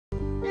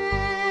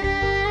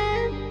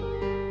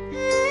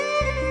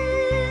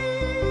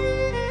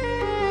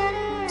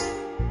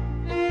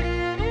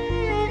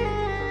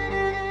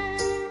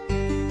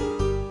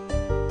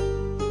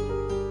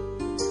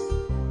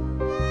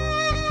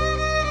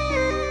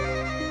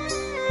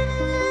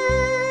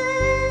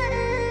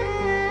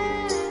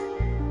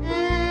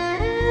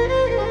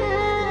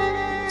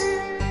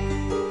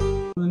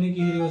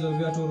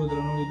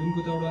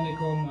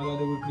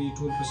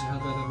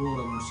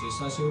اوسئ.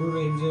 ستاسې ورور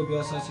رحیم ځای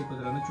بیا ستاسې په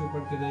درانه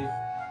چوپړ کې دی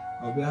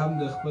او بیا هم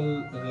د خپل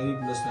غریب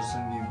لس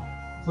ترڅنګ یم.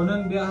 خو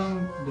نن بیا هم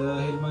د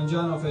هلمند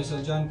جان او فیصل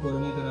جان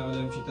کورنۍ ته راغلی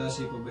یم چې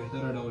تاسې په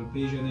بهتره ډول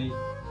پېژنئ.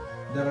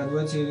 دغه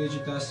دوه څېرې چې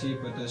تاسې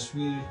په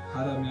تصویر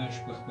هره میاشت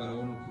په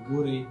خپرونو کې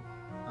ګورئ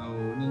او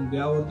نن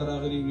بیا ورته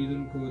راغلي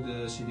لیدونکو د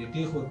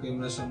صدیقې خورکۍ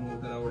مرسته مو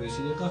ورته راوړې.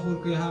 صدیقه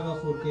خورکۍ هغه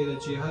خورکۍ ده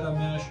چې هره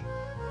میاشت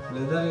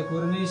له دغې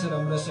کورنۍ سره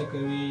مرسته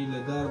کوي، له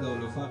درد او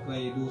له فقره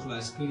یې دوه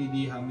خلاص کړي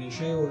دي،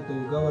 همیشه یې ورته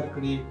اوږه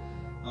ورکړي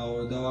او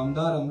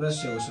دوامداره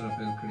مرستې ورسره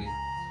پیل کړي.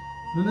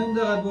 نو نن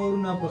دغه دوه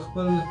ورونه په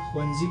خپل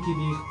ښوونځي کې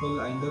دي، خپل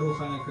آینده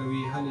روښانه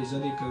کوي، هلې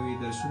ځلې کوي،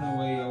 درسونه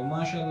وایي او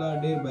ماشاءالله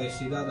ډېر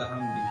بااستعداده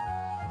هم دي.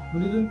 نو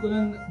لیدونکو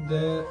نن د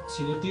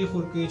صدیقې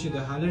خورکۍ چې د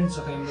هالنډ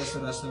څخه یې مرسته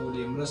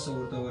راستولې، مرسته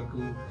ورته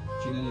ورکوو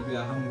چې نن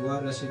بیا هم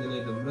وار رسېدلی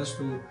د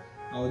مرستو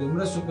او د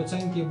مرستو په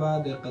څنګ کې به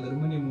د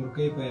قدرمنې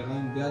مورکۍ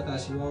پیغام بیا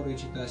تاسې واورئ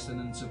چې تاسو ته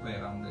نن څه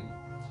پیغام لري.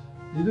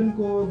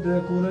 لیدونکو د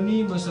کورني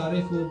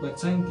مصارفو په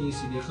څنګ کې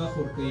صدیقه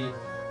خورکۍ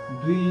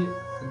دوی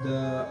د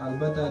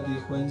البته د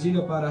ښوونځي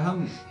لپاره هم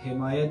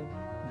حمایت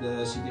د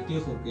صدیقې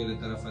خورکۍ له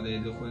طرفه دی.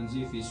 د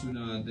ښوونځي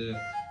فیسونه، د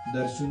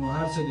درسونو،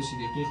 هر څه د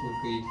صدیقې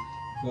خورکۍ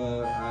په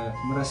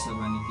مرسته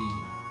باندې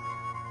کېږي.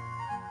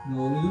 نو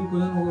لیدونکو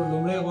نن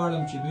لومړی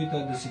غواړم چې دوی ته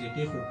د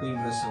صدیقې خورکۍ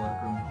مرسته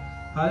ورکړم.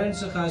 هالنډ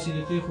څخه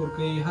صدیقې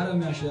خورکۍ هره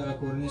میاشت دغه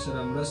کورنۍ سره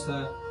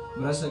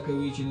مرسته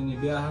کوي چې نن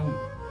بیا هم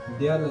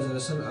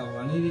 14,000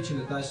 افغانۍ دي چې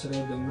له تاسو سره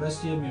د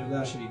مرستې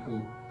مقدار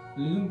شریکوو.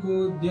 لیدونکو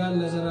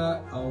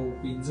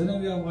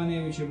 14,015 افغانۍ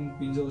وي چې موږ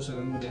 15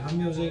 سره نورې هم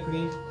یو ځای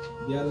کړې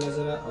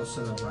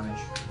 14,000 افغانۍ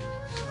شو.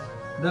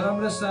 دغه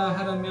مرسته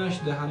هره میاشت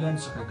د هالنډ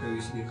څخه کوي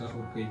صدیقه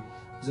خورکۍ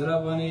 1000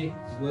 افغانۍ،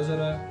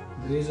 2000،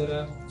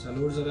 3000،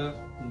 4000،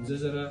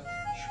 5000،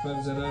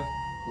 6000،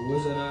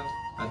 7000،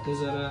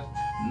 8000،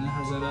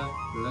 9000،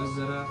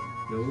 10000،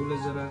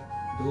 11000،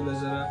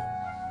 2000،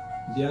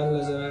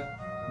 12000،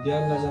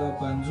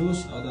 12050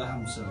 او دا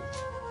هم سره.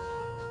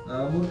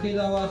 مورکۍ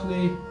دا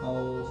واخلئ او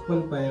خپل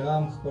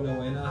پیغام، خپله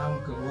وینا هم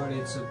که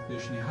غواړئ څه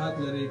پیشنهاد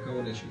لرئ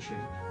کولی شئ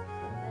شریک.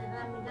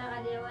 پیغام مې دغه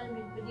دی، اول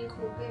مې په دې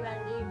خورکۍ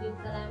باندې ډېر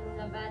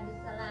سلامونه بعد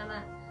سلامه.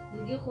 د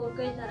دې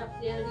خورکۍ سره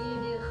خدای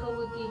ډېر ښه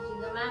وکړي چې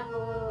زما په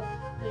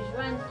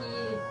ژوند کې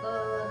په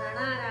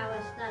رڼا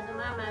راوسته.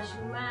 زما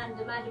ماشومان،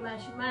 زما د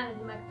ماشومانو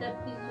د مکتب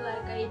فیس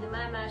ورکوي،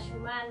 زما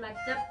ماشومان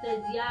مکتب ته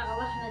ځي هغه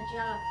وخت نه چې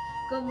هغه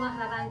کوم وخت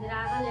راباندې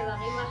راغلی و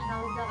هغې وخت نه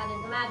اوس دغه دی.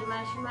 زما د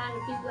ماشومانو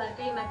فیس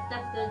ورکوي،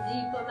 مکتب ته ځي،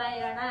 په ما یې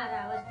رڼا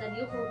راوسته.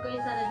 دې خورکۍ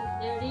سره د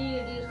خدای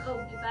ډېر ښه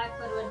وکړي، پاک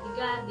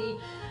پروردګار دی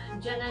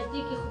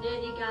جنتي کې خدای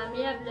دې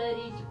کامیاب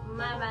لري چې په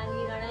ما باندې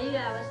رڼایي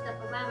راوسته،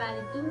 په ما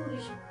باندې تورې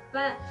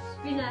شپه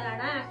سپینه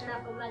رڼا کړه،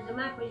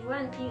 زما په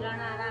ژوند کې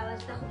رڼا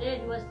راوسته. خدای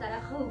دې ورسره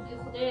ښه وکړي،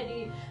 خدای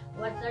دې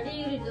ورته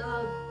ډېرې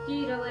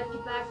تېره ورکړي،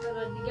 پاک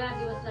پروردګار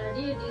دې ورسره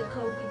ډېر ښه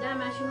وکړي. دا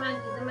ماشومان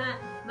چې زما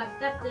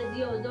مکتب ته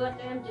ځي او زه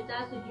ورته وایم چې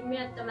تاسو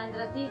جومیات ته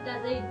مدرسې ته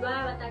ځئ، دعا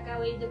ورته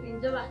کوئ. د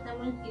 5 وخته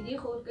لمونځ کې دې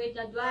خورکۍ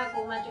ته دعا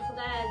کومه چې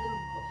خدایه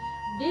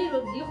ډېرو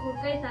دې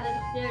خورکۍ سره د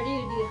خدای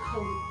ډېر ښه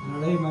وکړي.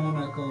 نړۍ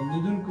مننه کوم.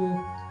 لیدونکو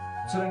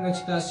څرنګه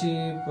چې تاسې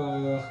په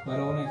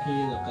خپرونه کې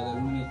د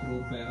قدرمنې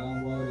ترور پیغام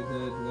واورېده،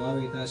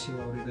 دعاوې تاسې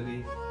واورېدلې،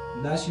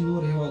 داسې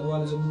نور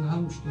هېوادوال زموږ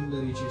هم شتون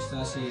لري چې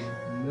ستاسې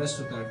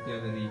مرستو ته اړتیا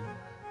لري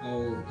او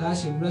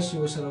تاسې مرستې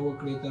ورسره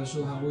وکړئ تر څو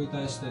هغوی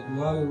تاسې ته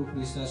دعاوې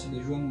وکړي، ستاسې د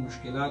ژوند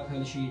مشکلات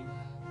حل شي.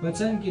 په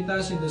څنګ کې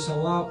تاسې د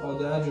ثواب او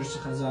د اجر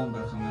څخه ځان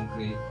برخمن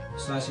کړئ.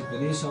 ستاسې په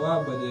دې ثواب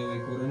به د یوې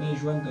کورنۍ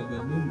ژوند ته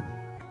بدلون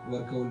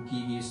ورکول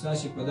کېږي،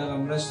 ستاسې په دغه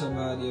مرسته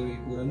به د یوې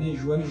کورنۍ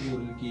ژوند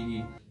ژغورل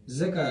کېږي.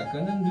 ځکه که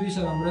نن دوی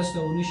سره مرسته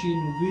ونه شي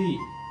نو دوی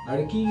اړ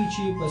کېږي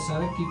چې په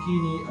سړک کې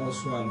کښېني او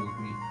سوال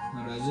وکړي. نو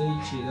راځئ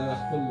چې دغه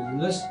خپل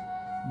ولس،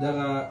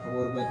 دغه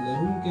غربت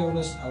لرونکی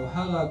ولس او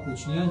هغه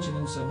کوچنیان چې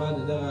نن سبا د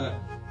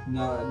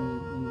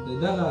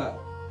دغه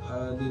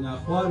د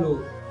ناخوالو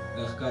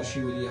ښکار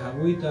شوي دي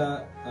هغوی ته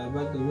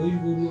البته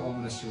وژغورو او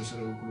مرستې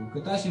ورسره وکړو. که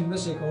تاسې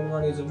مرسته کول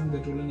غواړئ زموږ د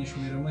ټولنې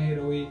شمېره مه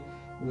هېروئ.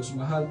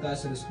 اوسمهال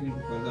تاسو د سکرین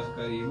په پرده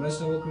ښکاري.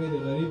 مرسته وکړئ، د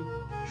غریب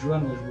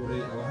ژوند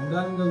وژغورئ او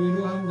همدارنګه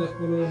ویډیو هم د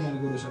خپلو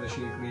ملګرو سره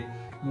شیر کړئ.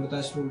 نور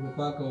تاسو ټول په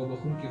پاک او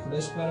بخښونکي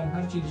خدای سپارم.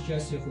 هر چیرې چې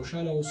یاستئ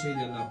خوشحاله اوسئ.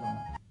 د الله په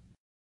امان.